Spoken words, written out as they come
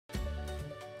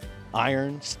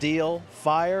Iron, steel,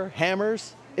 fire,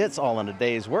 hammers, it's all in a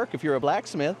day's work if you're a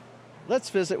blacksmith. Let's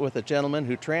visit with a gentleman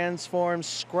who transforms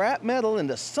scrap metal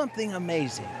into something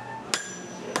amazing.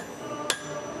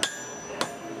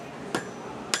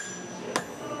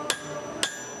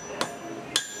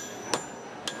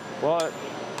 Well,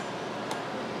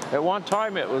 at one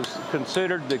time it was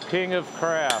considered the king of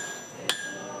craft.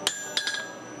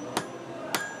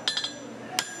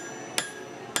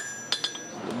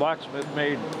 The blacksmith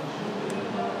made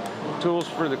tools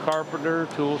for the carpenter,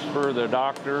 tools for the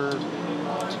doctor,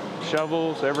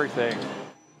 shovels, everything.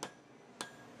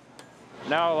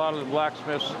 Now a lot of the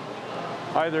blacksmiths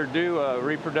either do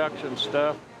reproduction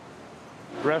stuff,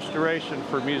 restoration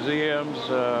for museums,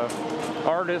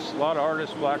 artists, a lot of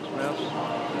artist blacksmiths.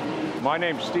 My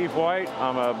name's Steve White.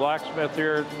 I'm a blacksmith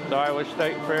here at the Iowa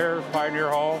State Fair,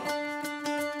 Pioneer Hall.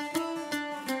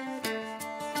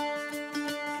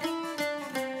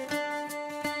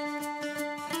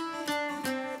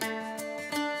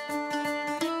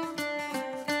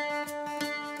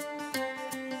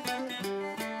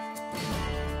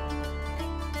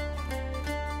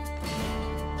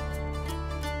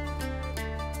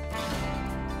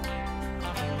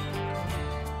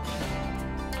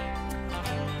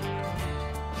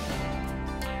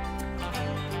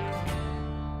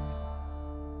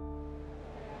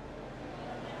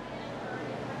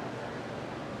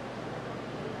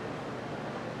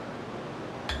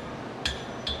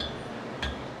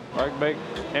 I can make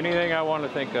anything I want to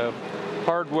think of.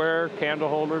 Hardware, candle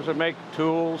holders, I make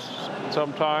tools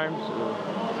sometimes.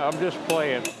 I'm just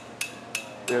playing.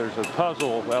 There's a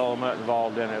puzzle element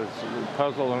involved in it. It's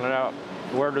puzzling it out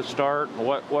where to start, and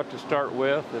what to start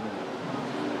with, and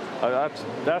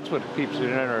that's what keeps it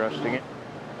interesting.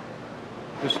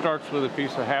 It starts with a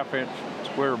piece of half-inch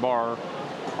square bar,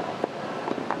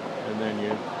 and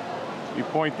then you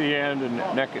point the end and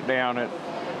neck it down.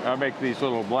 I make these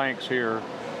little blanks here.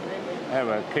 I have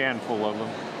a can full of them.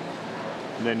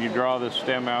 And then you draw the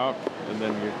stem out, and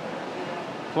then you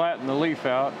flatten the leaf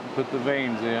out and put the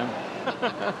veins in.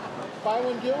 Buy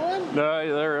one, get one?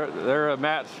 No, they're a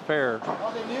Matt's Fair.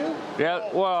 Oh, they do?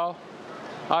 Yeah, well,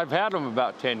 I've had them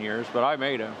about 10 years, but I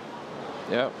made them.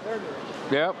 Yep.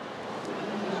 Yep.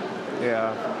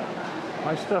 Yeah.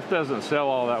 My stuff doesn't sell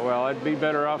all that well. I'd be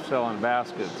better off selling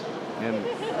baskets. And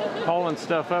hauling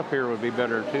stuff up here would be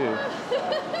better too.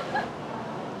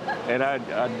 And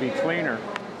I'd be cleaner.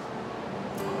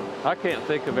 I can't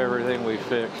think of everything we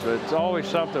fix, but it's always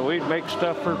something. We make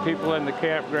stuff for people in the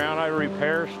campground. I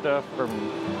repair stuff from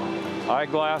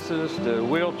eyeglasses to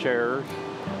wheelchairs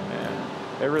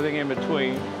and everything in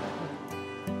between.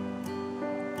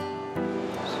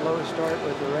 Slow start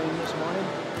with the rain this morning?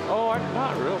 Oh,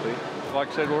 not really. Like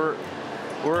I said,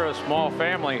 we're a small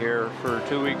family here for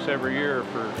 2 weeks every year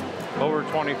for over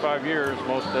 25 years.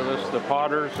 Most of us, the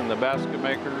potters and the basket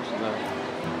makers and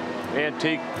the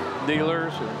antique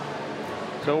dealers. And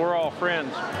so we're all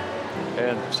friends.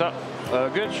 And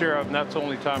a good share of them, that's the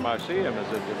only time I see them is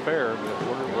at the fair.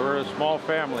 But we're a small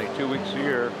family, 2 weeks a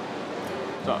year.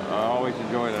 So I always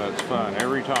enjoy that. It's fun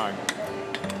every time.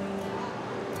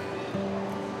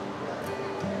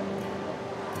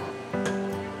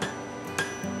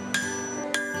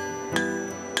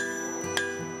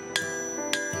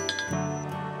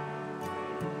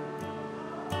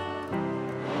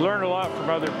 Learn a lot from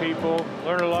other people,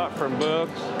 learn a lot from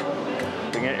books,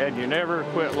 and you never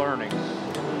quit learning,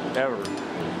 ever.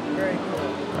 Very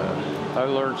cool. I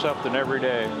learn something every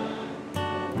day.